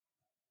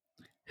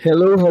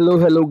Hello, hello,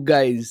 hello,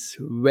 guys.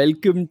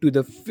 Welcome to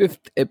the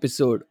fifth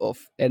episode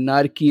of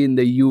Anarchy in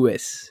the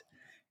US.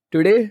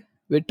 Today,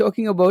 we're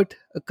talking about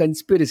a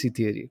conspiracy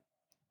theory.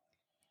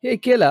 Hey,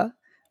 Kela,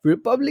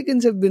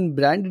 Republicans have been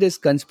branded as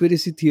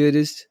conspiracy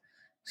theorists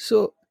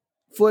so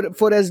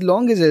for as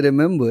long as I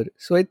remember.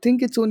 So I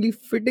think it's only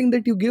fitting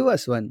that you give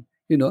us one,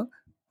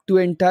 to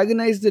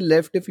antagonize the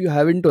left if you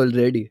haven't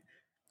already.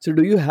 So,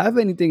 do you have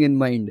anything in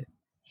mind?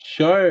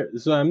 Sure.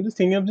 So I'm just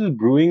thinking of just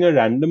brewing a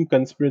random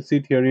conspiracy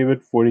theory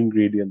with four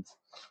ingredients: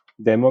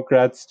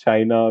 Democrats,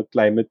 China,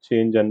 climate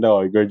change, and the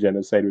Uyghur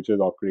genocide, which is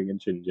occurring in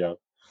Xinjiang.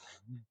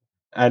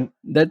 And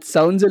That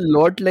sounds a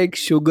lot like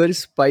sugar,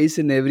 spice,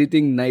 and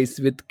everything nice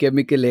with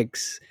chemical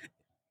X.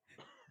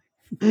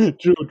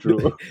 true,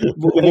 true.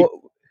 like,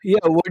 Yeah,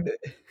 what?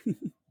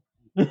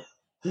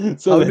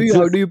 so let's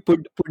How do just you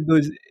put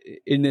those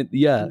in it?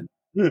 Yeah.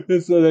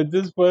 so let's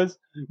just first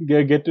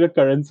get to the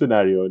current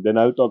scenario. Then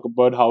I'll talk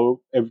about how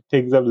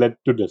things have led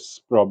to this,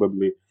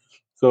 probably.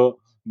 So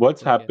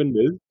what's Okay. happened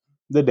is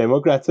the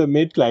Democrats have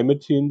made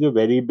climate change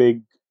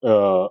a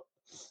uh,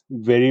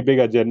 very big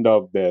agenda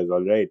of theirs.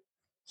 All right.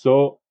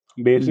 So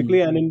Mm.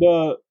 basically, and in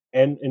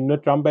the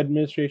Trump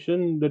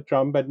administration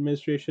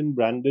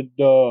branded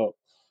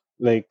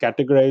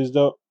categorized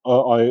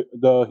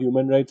the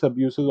human rights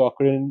abuses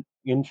occurring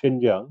in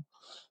Xinjiang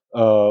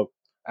uh,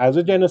 as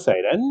a Mm.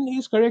 genocide, and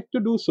he's correct to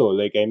do so.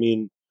 Like, I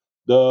mean,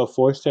 the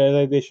forced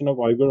sterilization of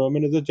Uyghur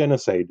women is a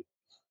genocide,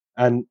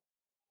 and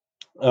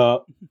uh,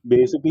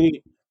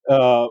 basically,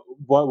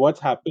 what's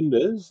happened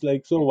is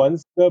like so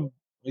once the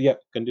yeah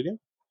continue.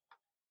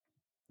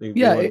 Like,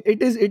 do you Yeah, want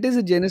it is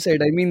a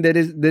genocide. I mean, there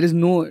is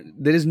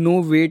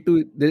no way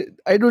to.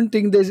 I don't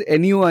think there's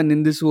anyone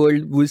in this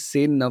world who's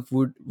sane enough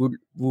who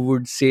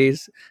would say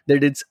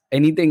that it's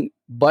anything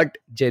but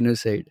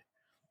genocide.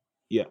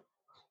 yeah?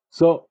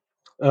 So,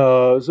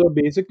 so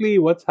basically,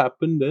 what's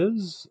happened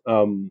is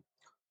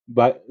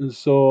but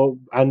so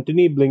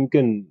Anthony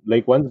Blinken,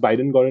 like once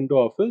Biden got into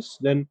office,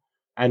 then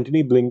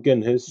Anthony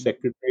Blinken, his Mm.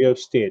 Secretary of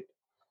State,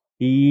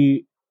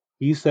 he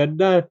he said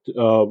that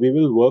we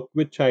will work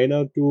with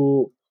China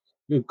to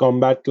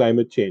combat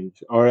climate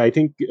change. Or I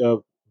think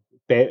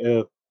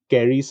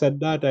Kerry said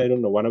that. I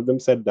don't know. One of them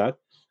said that,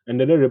 and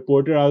then a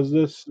reporter asked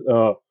this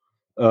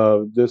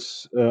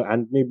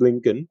Anthony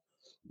Blinken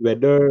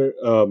whether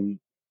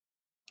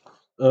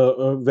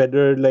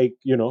whether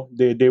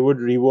they would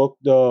revoke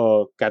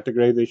the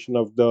categorization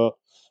of the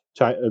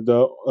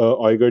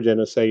Uyghur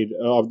genocide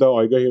of the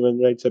Uyghur human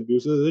rights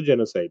abuses as a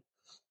genocide,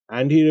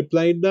 and he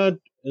replied that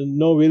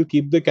no, we'll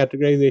keep the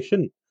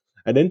categorization.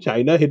 And then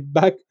China hit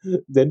back.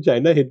 Then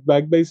China hit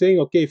back by saying,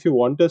 okay, if you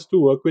want us to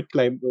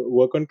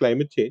work on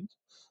climate change,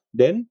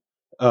 then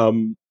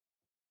um,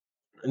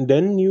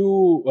 then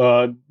you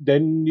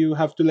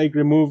have to like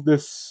remove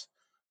this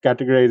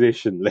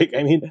categorization. Like,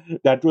 I mean,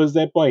 that was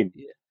their point.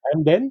 Yeah.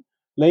 And then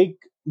like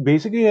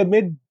basically they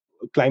made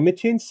climate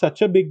change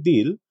such a big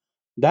deal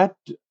that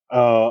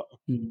uh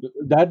Mm.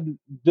 that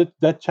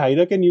that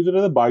China can use it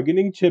as a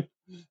bargaining chip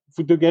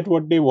to get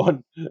what they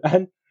want.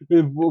 And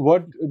this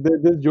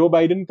Joe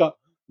Biden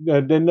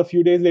then a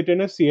few days later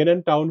in a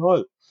CNN town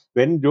hall,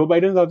 when Joe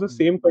Biden asked the Mm.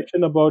 same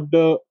question about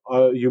the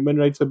human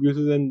rights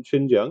abuses in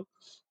Xinjiang,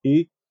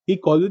 he he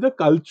calls it a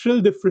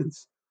cultural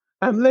difference.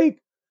 I'm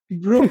like,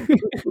 bro,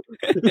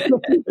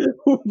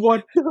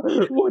 what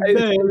I,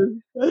 the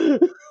hell?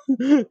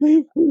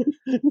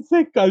 It's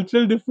like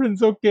cultural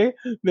difference, okay?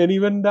 Then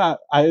even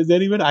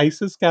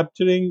ISIS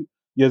capturing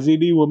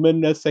Yazidi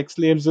women as sex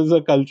slaves is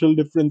a cultural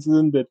difference,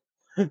 isn't it?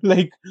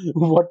 Like,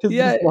 what is yeah.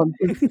 this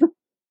nonsense?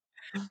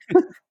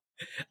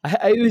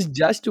 I was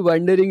just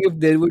wondering if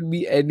there would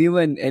be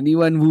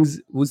anyone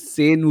who's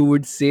sane who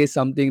would say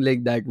something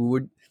like that, who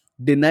would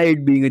deny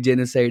it being a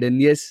genocide.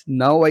 And yes,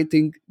 now I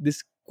think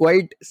this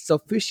quite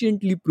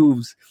sufficiently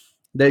proves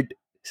that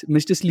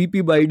Mr.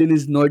 Sleepy Biden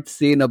is not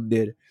sane up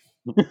there.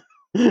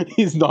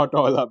 He's not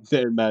all up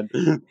there, man.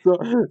 So,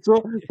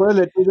 so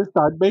let me just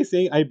start by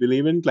saying I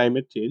believe in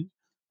climate change,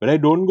 but I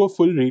don't go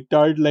full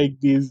retard like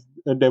these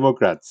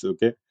Democrats.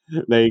 Okay,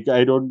 like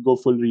I don't go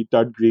full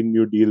retard Green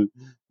New Deal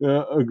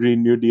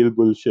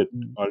bullshit.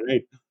 Mm. All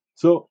right.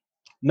 So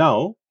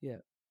now, Yeah.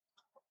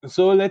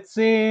 so let's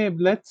say,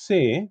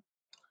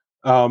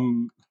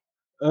 um,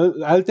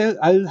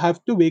 I'll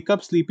have to wake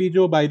up Sleepy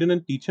Joe Biden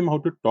and teach him how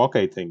to talk.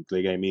 I think,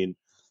 like, I mean,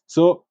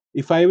 so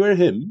if I were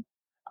him,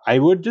 I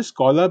would just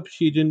call up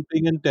Xi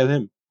Jinping and tell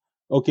him,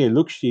 okay,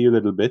 look, Xi, you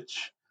little bitch,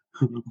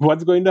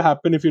 what's going to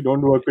happen if you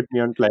don't work with me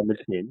on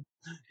climate change?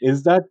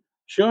 Is that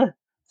sure?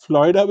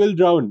 Florida will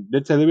drown.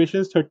 Its elevation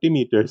is 30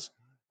 meters.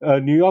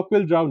 New York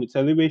will drown. Its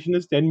elevation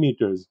is 10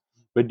 meters.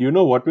 But do you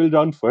know what will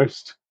drown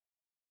first?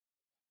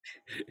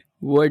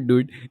 What,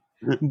 dude?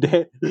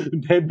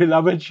 Their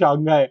beloved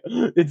Shanghai.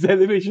 Its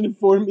elevation is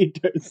 4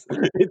 meters.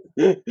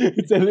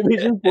 Its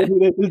elevation 4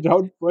 meters will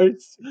drown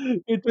first.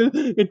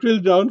 It will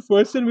drown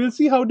first, and we'll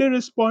see how they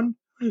respond.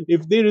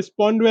 If they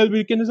respond well,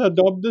 we can just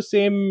adopt the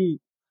same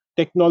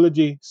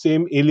technology,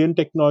 same alien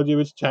technology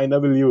which China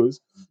will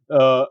use.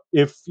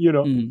 If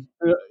Mm.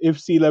 if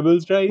sea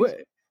levels rise.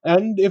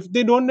 and if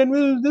they don't, then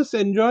we'll just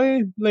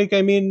enjoy. Like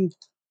I mean,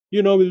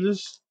 we'll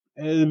just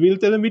we'll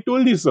tell them we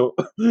told you so.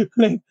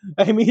 Like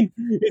I mean,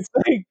 it's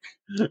like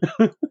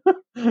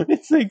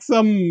it's like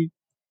some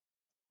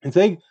it's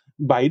like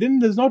Biden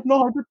does not know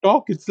how to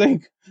talk. It's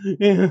like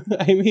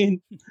I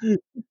mean,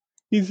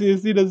 he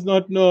seriously does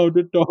not know how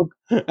to talk,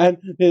 and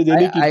then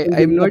he keeps on I'm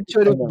bringing not up to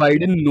sure if China.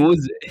 Biden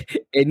knows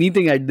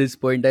anything at this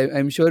point.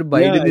 I'm sure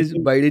Yeah, I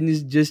think Biden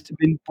is just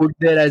been put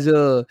there as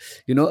a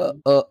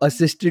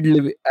assisted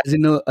living, as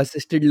in a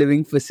assisted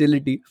living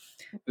facility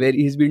where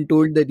he's been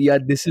told that yeah,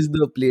 this is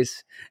the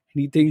place.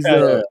 And he thinks yeah,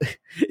 the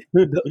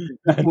yeah.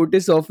 the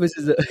POTUS office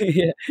is a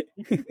yeah.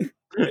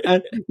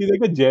 And he's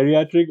like a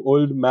geriatric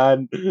old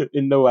man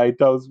in the White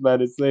House,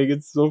 man. It's like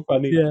it's so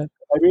funny. Yeah.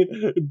 I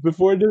mean,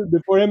 before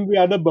him, we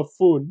had a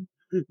buffoon.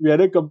 We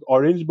had a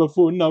orange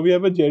buffoon. Now we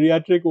have a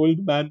geriatric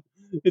old man.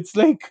 It's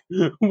like,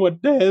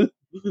 what the hell?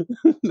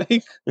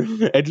 Like,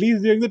 at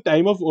least during the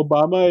time of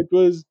Obama, it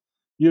was,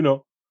 you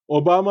know,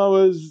 Obama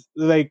was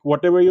like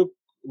whatever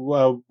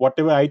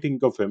I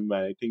think of him.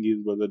 I think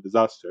he was a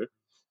disaster.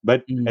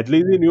 But at Mm.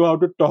 least he knew how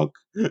to talk.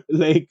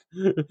 Like,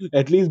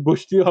 at least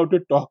Bush knew how to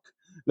talk.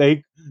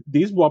 Like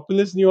these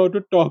populists knew how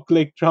to talk.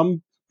 Like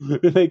Trump,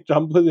 like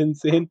Trump was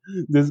insane.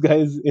 This guy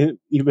is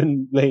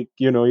even like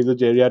he's a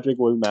geriatric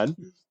old man.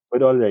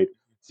 But all right.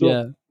 So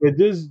Yeah.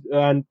 it is,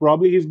 and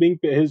probably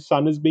his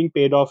son is being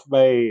paid off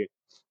by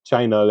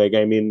China. Like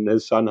I mean,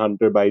 his son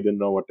Hunter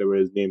Biden or whatever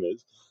his name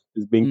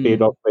is being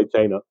paid off Mm. by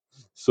China.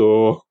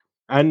 So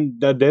and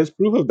there's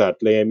proof of that.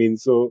 Like I mean,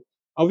 so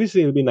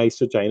obviously it'll be nice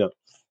to China.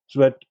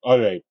 But all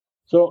right.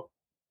 So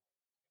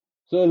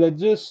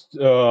let's just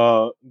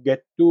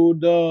get to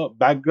the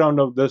background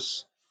of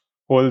this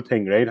whole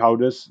thing, right? How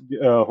this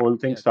whole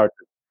thing Yeah.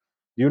 started.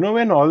 You know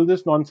when all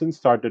this nonsense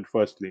started?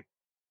 Firstly,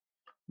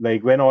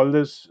 like when all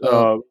this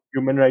Uh,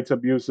 human rights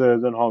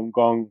abuses in Hong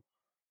Kong,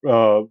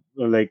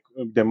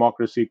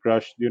 democracy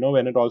crushed. You know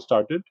when it all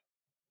started?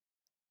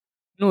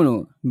 no,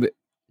 no.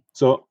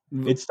 So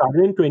W- it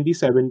started in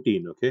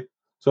 2017. Okay,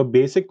 so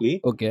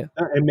basically, Okay.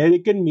 the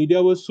American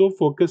media was so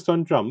focused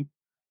on Trump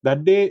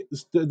that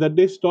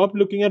they stopped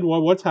looking at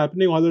what's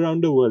happening all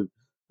around the world.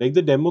 Like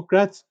the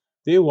Democrats,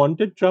 they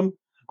wanted Trump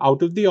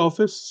out of the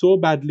office so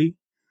badly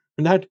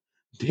that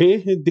they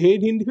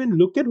didn't even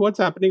look at what's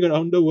happening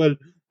around the world.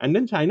 And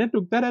then China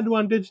took that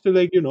advantage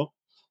to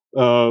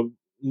uh,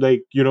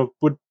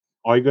 put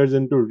Uyghurs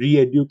into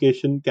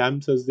re-education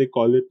camps, as they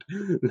call it,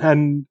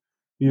 and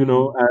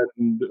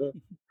Mm.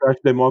 crush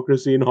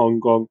democracy in Hong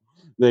Kong.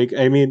 Like,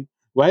 I mean,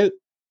 while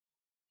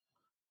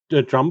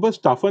Trump was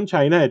tough on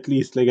China, at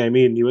least, like, I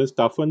mean, he was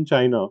tough on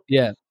China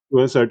Yeah. to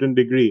a certain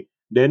degree.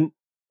 Then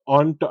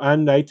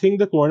and I think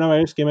the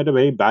coronavirus came at a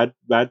very bad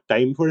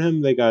time for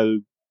him. Like, I'll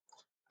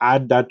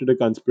add that to the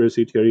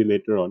conspiracy theory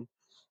later on.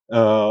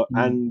 Mm.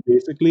 And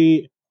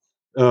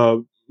uh,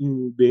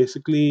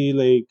 basically,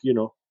 like,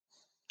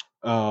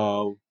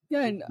 uh,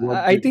 Yeah, and what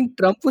I did think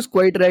Trump was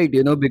quite right,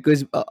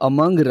 because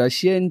among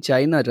Russia and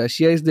China,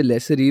 Russia is the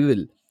lesser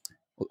evil.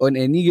 On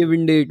any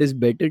given day, it is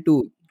better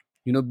to,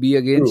 be true,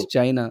 against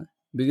China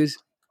because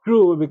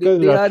true, because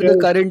they are Russia the is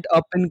current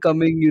up and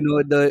coming,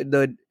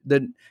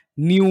 the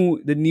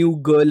new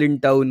girl in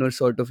town or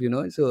sort of,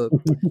 so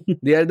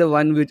they are the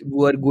one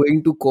who are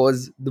going to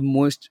cause the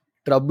most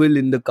trouble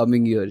in the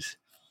coming years.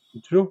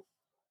 true.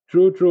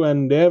 True, true,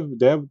 and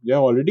they're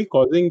already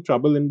causing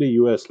trouble in the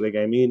US. Like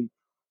I mean,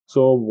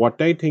 so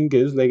what I think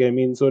is like I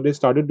mean, so they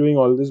started doing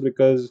all this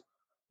because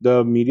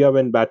the media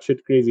went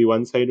batshit crazy.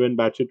 One side went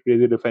batshit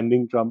crazy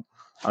defending Trump,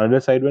 another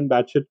side went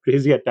batshit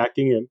crazy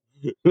attacking him.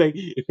 Like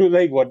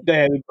like what the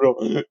hell, bro?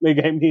 Like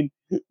I mean,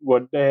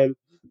 what the hell?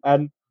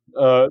 And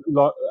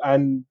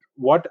and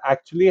what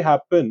actually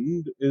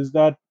happened is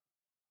that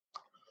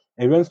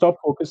everyone stopped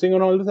focusing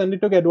on all this and they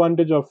took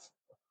advantage of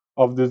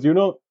this,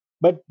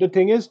 but the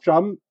thing is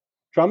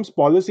Trump's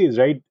policies,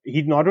 right?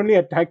 He not only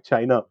attacked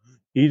China,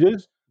 he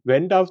just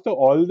went after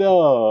all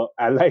the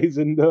allies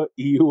in the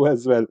EU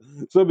as well.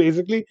 So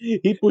basically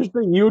he pushed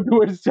the EU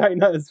towards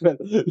China as well.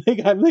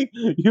 Like I'm like,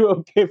 you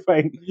okay,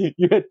 fine,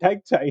 you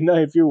attack China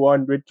if you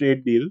want with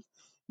trade deals,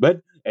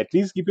 but at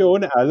least keep your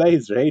own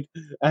allies, right?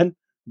 And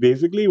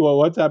basically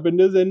what's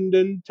happened is, and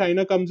then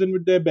China comes in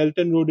with their Belt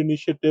and Road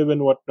Initiative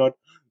and whatnot.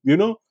 you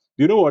know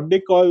what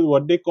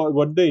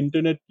the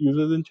internet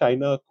users in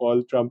China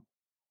call Trump?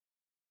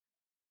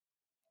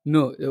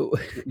 No.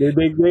 They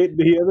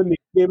have a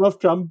nickname of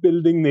Trump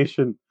building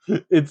nation.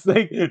 It's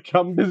like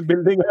Trump is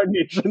building our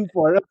nation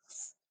for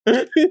us.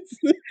 It's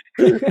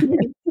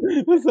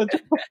such a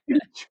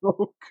fucking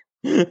joke.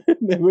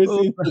 Never Oh,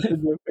 seen such a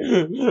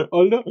joke.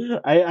 Although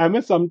I'm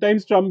a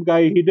sometimes Trump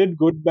guy, he did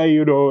good by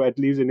at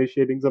least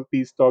initiating some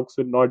peace talks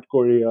with North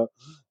Korea.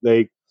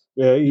 Like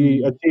he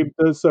hmm. achieved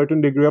a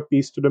certain degree of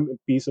peace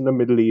in the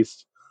Middle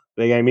East.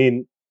 Like I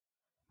mean,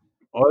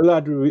 all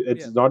that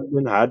it's Yeah. not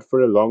been had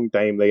for a long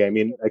time. Like I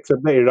mean,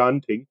 except the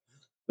Iran thing.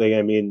 Like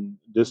I mean,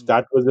 just Hmm.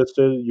 that was just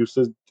a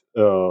useless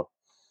uh,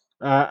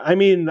 I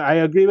mean, I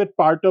agree with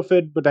part of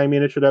it, but I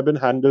mean, it should have been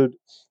handled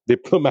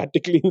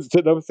diplomatically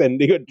instead of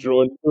sending a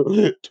drone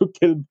to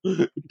kill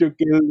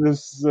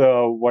this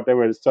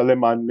whatever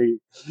Soleimani,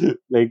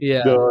 like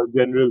Yeah. the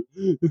general.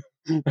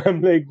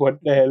 I'm like, what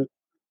the hell?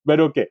 But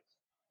okay,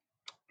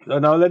 so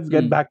now let's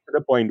get Mm. back to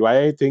the point.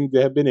 Why I think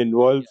they have been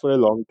involved for a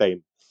long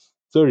time.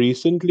 So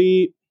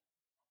recently,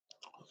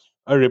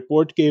 a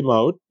report came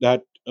out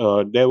that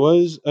there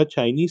was a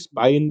Chinese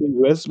spy Mm. in the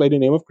US by the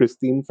name of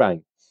Christine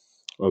Fang.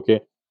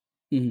 Okay,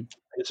 Mm.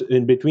 it's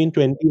in between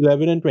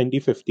 2011 and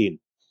 2015,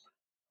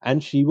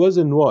 and she was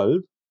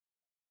involved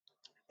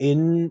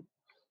in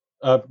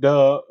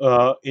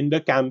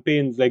the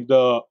campaigns, like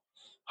the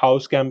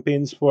house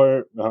campaigns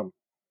for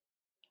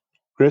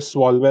Chris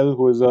Swalwell,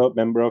 who is a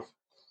member of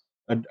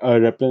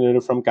a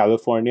representative from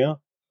California.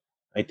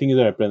 I think he's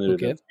a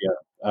representative. Okay.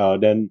 Yeah.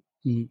 Then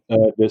Mm.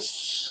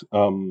 this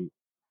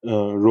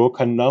Ro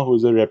Khanna,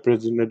 who's a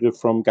representative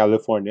from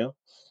California,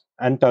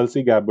 and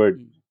Tulsi Gabbard,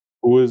 Mm.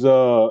 who is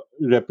a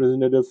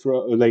representative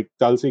from like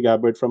Tulsi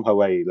Gabbard from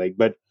Hawaii. Like,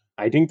 but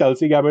I think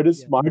Tulsi Gabbard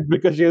is Yeah. smart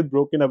because she has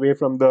broken away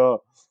from the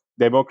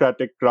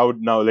Democratic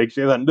crowd now. Like,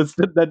 she has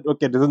understood that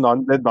okay, this is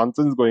there's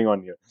nonsense going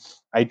on here.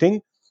 I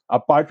think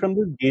apart from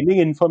this gaining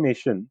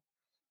information,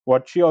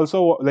 what she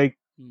also like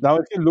Mm. now,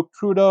 if you look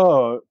through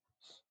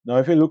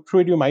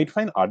it, you might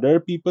find other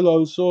people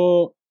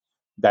also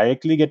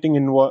directly getting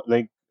involved,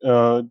 like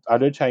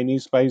other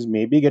Chinese spies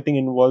maybe getting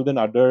involved in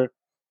other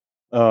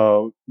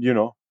uh, you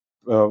know,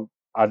 uh,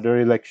 other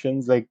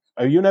elections. Like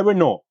you never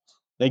know.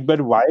 Like,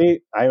 but why?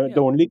 The Yeah.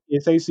 only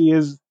case I see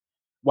is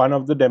one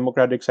of the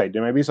Democratic side.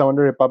 There might be some on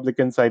the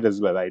Republican side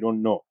as well. I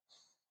don't know.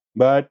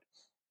 But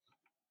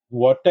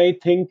what I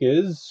think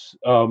is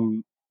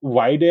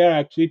why they are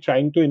actually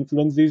trying to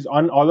influence these.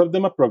 On all of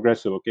them are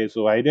progressive. Okay,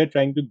 so why they're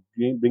trying to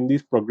bring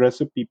these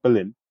progressive people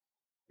in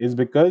is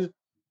because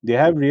they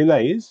have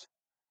realized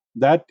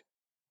that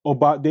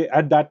they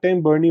at that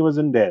time Bernie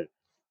wasn't there,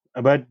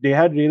 but they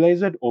had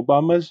realized that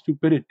Obama's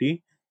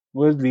stupidity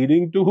was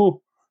leading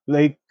to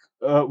like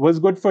was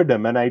good for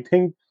them, and I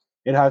think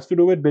it has to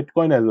do with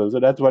Bitcoin as well. So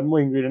that's one more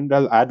ingredient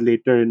I'll add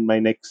later in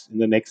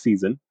the next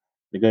season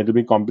because it'll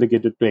be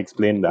complicated to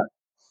explain Okay. that.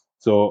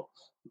 So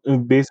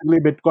basically,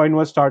 Bitcoin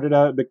was started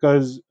out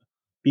because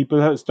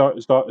people have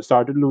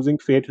started losing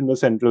faith in the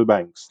central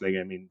banks, like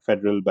I mean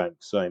federal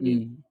banks. So I mean,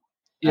 Mm.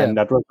 Yeah. and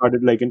that was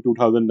started like in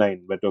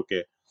 2009. But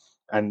okay,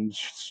 and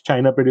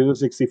China produces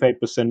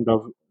 65%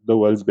 of the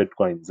world's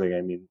bitcoins. Like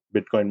I mean,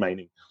 Bitcoin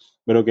mining.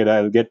 But okay,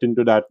 I'll get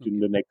into that in Okay.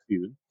 the next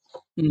season.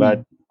 But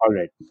Mm. all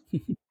right,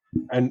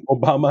 and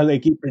Obama,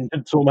 like he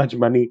printed so much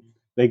money,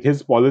 like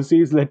his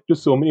policies led to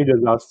so many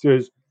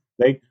disasters.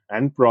 Like,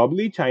 and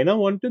probably China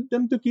wanted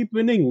them to keep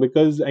winning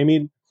because I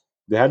mean,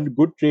 they had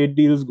good trade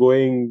deals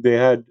going. They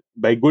had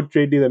by good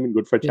trade deals, I mean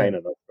good for Yeah. China,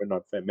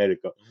 not for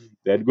America.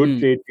 They had good Mm.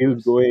 trade Of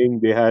deals course. going.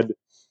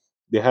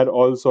 They had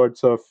all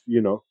sorts of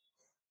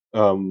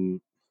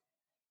um,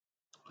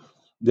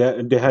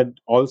 they had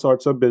all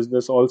sorts of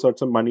business, all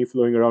sorts of money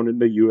flowing around in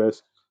the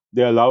US.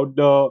 They allowed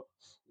the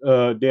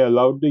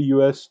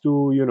US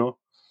to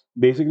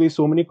basically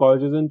so many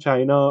colleges in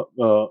China,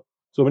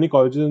 so many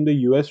colleges in the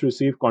US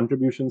receive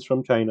contributions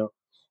from China.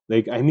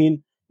 Like I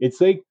mean,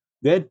 it's like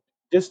they're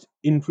just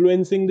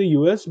influencing the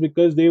US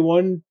because they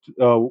want.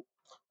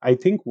 I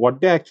think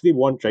what they actually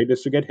want, right,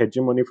 is to get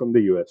hegemony from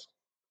the US,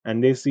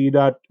 and they see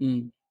that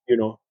Mm.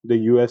 the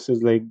US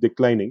is like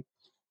declining,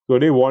 so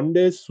they want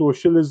their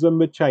socialism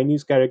with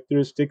Chinese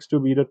characteristics to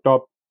be the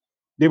top.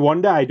 They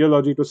want the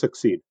ideology to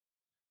succeed.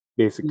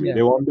 Basically, they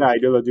Yeah. want the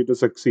ideology to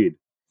succeed.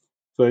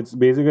 So it's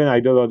basically an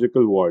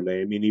ideological war. Like,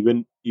 I mean,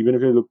 even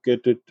if you look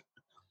at it,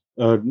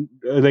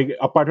 like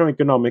apart from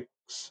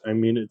economics, I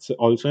mean, it's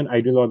also an Mm.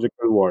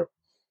 ideological war.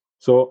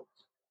 So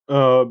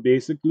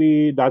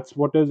basically, that's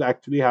what is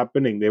actually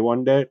happening. They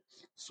want their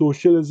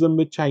socialism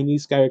with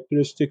Chinese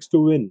characteristics to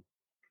win,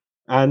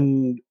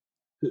 and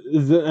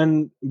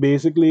and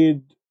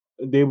basically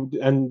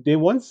they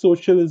want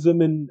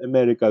socialism in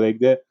America. Like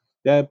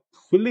they're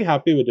fully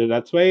happy with it.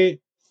 That's why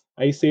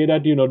I say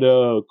that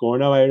the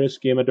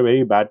coronavirus came at a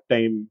very bad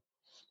time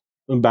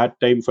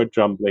for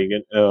Trump. Like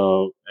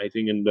I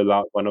think in the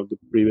last one of the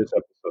previous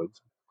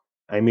episodes.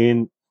 I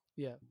mean,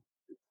 Yeah.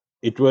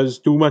 it was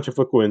too much of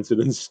a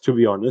coincidence to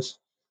be honest,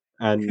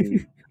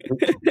 and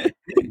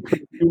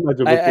too much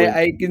of I, a I coincidence.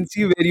 I can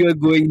see where you are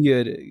going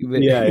here.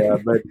 Yeah, yeah,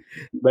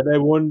 but I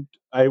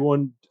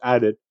won't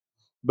add it.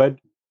 But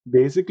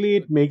basically,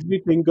 it makes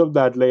me think of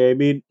that. Like, I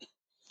mean,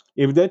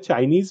 if they're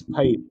Chinese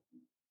spies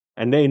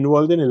and they're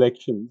involved in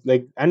elections,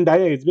 like, and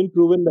it's been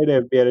proven by the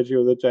FBI that she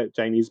was a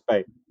Chinese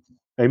spy.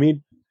 I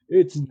mean,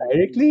 it's Mm. Mm.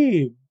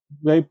 directly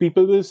like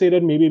people will say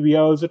that maybe we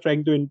are also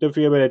trying to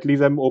interfere, but at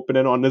least I'm open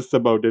and honest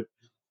about it.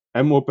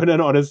 I'm open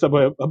and honest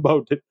about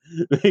it.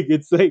 Like,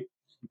 it's like,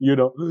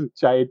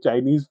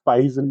 Chinese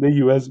spies in the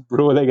US,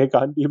 bro. Like, I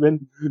can't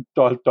even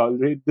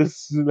tolerate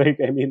this. Like,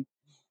 I mean,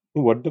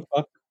 what the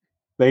fuck?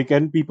 Like,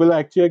 and people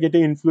actually are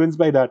getting influenced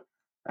by that.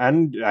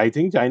 And I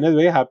think China is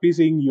very happy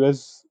seeing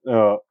US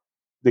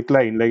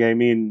decline. Like, I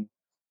mean,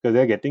 because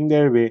they're getting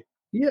their way.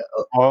 Yeah,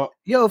 Or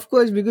yeah, of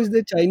course, because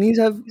the Chinese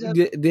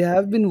they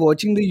have been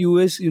watching the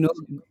US,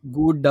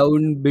 go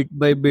down bit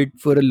by bit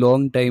for a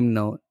long time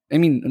now. I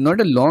mean, not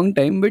a long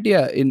time, but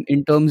yeah, in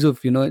terms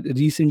of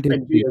recent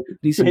 20 history, years,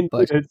 recent 20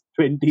 past. years,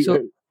 20 So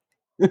years,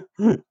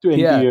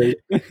 20 yeah, years.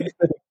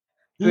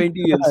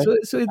 20 years.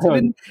 So it's I-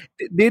 been,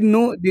 they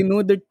know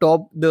the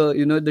top,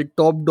 the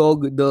top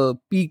dog, the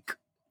peak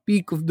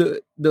of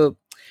the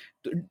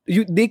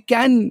you they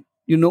can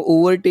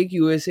overtake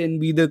USA and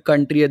be the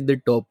country at the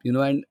top,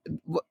 and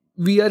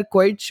we are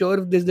quite sure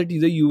of this, that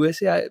the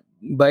USA,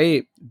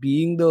 by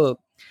being the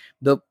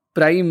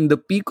prime, the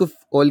peak of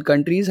all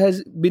countries,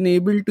 has been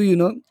able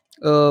to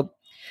uh,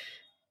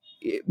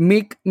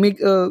 make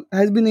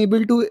has been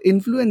able to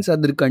influence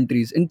other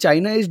countries, and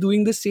China is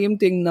doing the same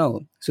thing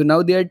now. So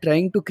now they are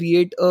trying to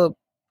create a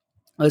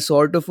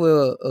sort of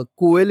a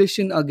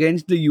coalition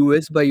against the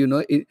US by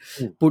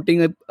Hmm,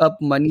 putting up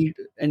money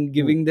and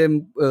hmm, giving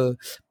them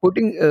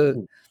putting uh,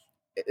 hmm.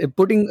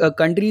 putting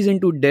countries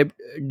into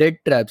debt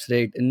traps,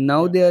 right? And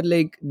now Yeah. they are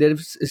like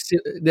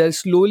they're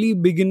slowly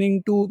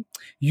beginning to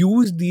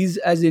use these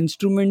as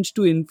instruments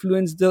to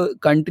influence the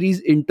country's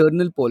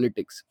internal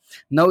politics.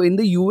 Now in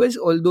the US,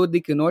 although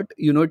they cannot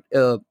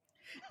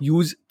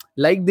use,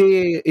 like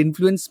they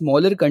influence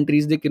smaller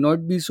countries, they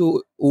cannot be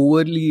so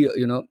overly,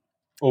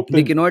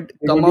 they Open. cannot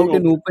They come don't do out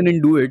and open. open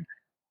and do it.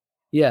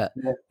 Yeah,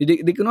 Yeah.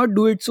 they cannot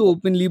do it so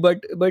openly,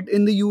 but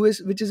in the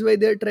US, which is why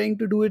they're trying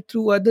to do it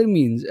through other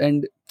means.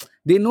 And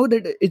they know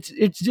that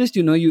it's just,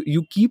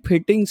 you keep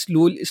hitting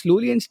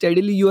slowly and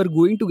steadily, you are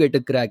going to get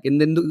a crack.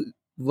 And then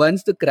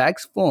once the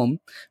cracks form,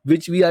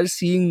 which we are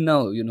seeing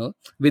now,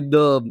 with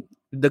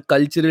the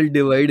cultural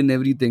divide and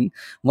everything,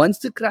 once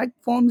the crack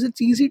forms,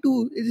 it's easy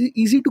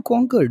to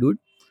conquer, dude.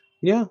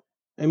 Yeah.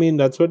 I mean,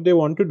 that's what they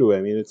want to do.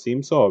 I mean, it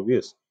seems so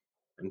obvious.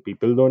 And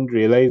people don't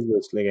realize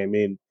this. Like, I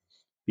mean,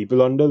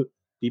 people on the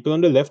people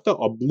on the left are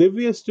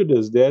oblivious to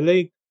this. They're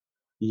like,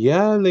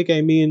 yeah, like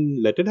I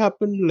mean, let it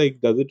happen.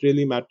 Like, does it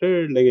really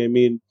matter? Like, I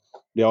mean,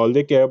 all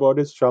they care about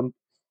is Trump.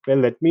 Well,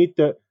 let me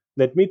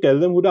tell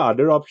them who the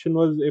other option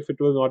was if it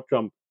was not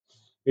Trump.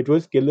 It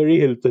was Hillary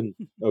Hilton.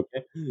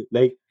 Okay,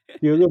 like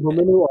she was a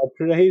woman who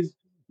authorized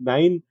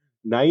nine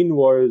nine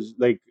wars,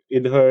 like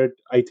in her.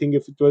 I think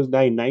if it was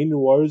nine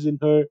wars in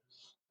her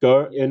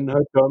Yeah, in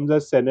her terms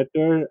as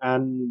senator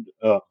and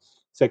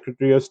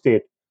secretary of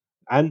state.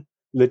 And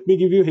let me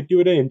hit you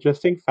with an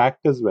interesting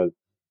fact as well.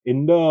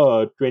 In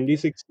the yeah,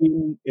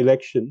 2016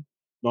 election,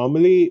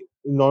 normally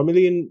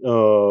in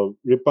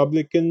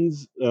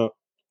Republicans,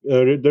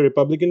 the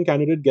Republican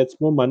candidate gets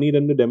more money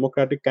than the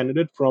Democratic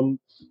candidate from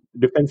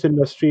defense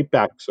industry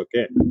PACs.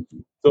 Okay,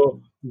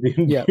 so do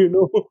yeah. you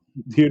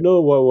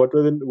know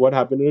what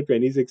happened in the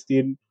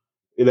 2016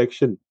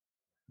 election?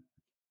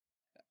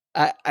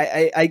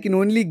 I can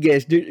only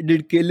guess.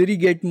 Did Hillary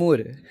get more?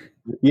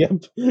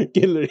 Yep,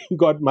 Hillary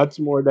got much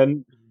more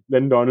than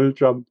Donald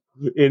Trump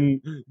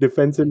in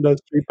defense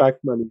industry PAC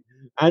money,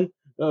 and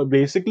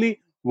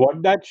basically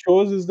what that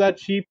shows is that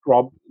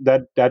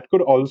that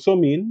could also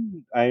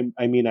mean I'm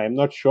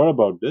not sure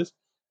about this,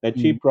 that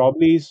she Mm.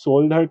 probably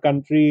sold her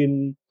country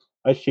in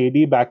a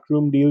shady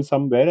backroom deal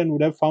somewhere and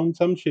would have found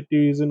some shitty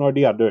reason or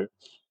the other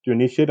to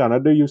initiate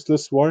another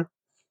useless war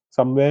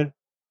somewhere.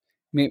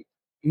 May-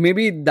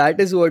 Maybe that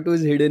is what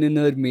was hidden in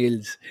her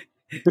mails.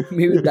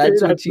 Maybe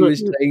that's what that's she what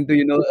was trying to,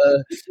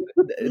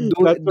 that's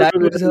what that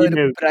was was in her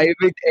email.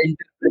 private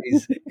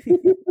enterprise.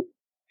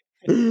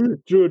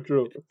 True,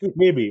 true.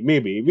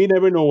 Maybe. We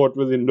never know what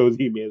was in those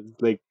emails.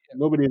 Like,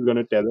 nobody's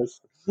gonna tell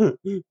us.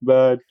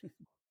 But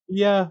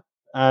yeah,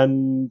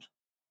 and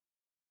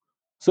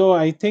so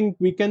I think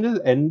we can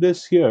just end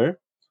this here.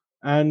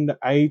 And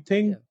I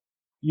think,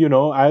 Yeah,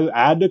 I'll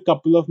add a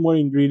couple of more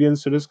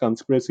ingredients to this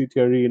conspiracy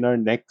theory in our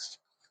next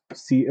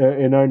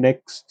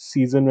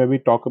season where we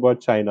talk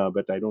about China,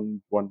 but I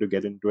don't want to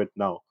get into it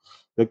now.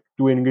 The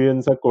two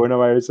ingredients are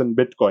coronavirus and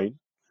Bitcoin.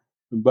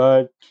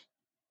 But,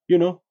 you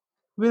know,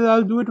 well,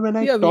 I'll do it when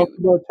I yeah. talk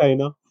about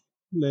China.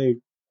 Like,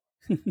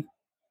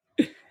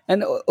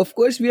 And of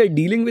course, we are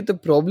dealing with a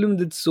problem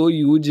that's so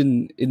huge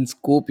in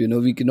scope.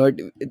 We cannot.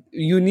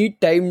 You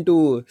need time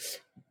to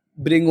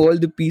bring all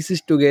the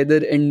pieces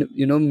together and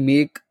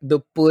make the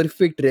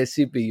perfect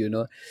recipe.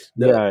 The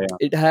yeah, yeah.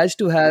 It has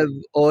to have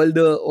all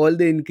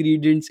the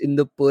ingredients in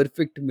the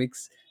perfect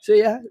mix. So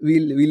yeah,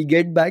 we'll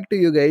get back to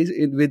you guys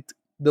with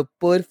the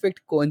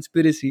perfect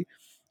conspiracy.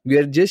 We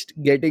are just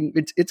getting,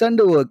 it's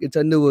under work, it's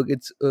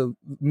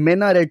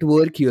men are at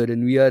work here,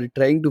 and we are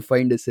trying to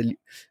find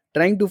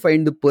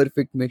the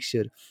perfect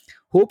mixture.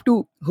 Hope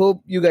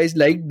you guys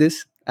like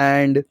this,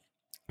 and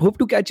hope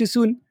to catch you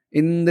soon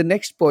in the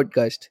next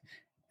podcast,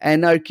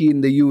 Anarchy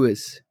in the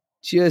US.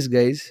 Cheers,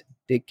 guys.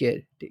 Take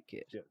care. Take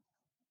care. Yeah.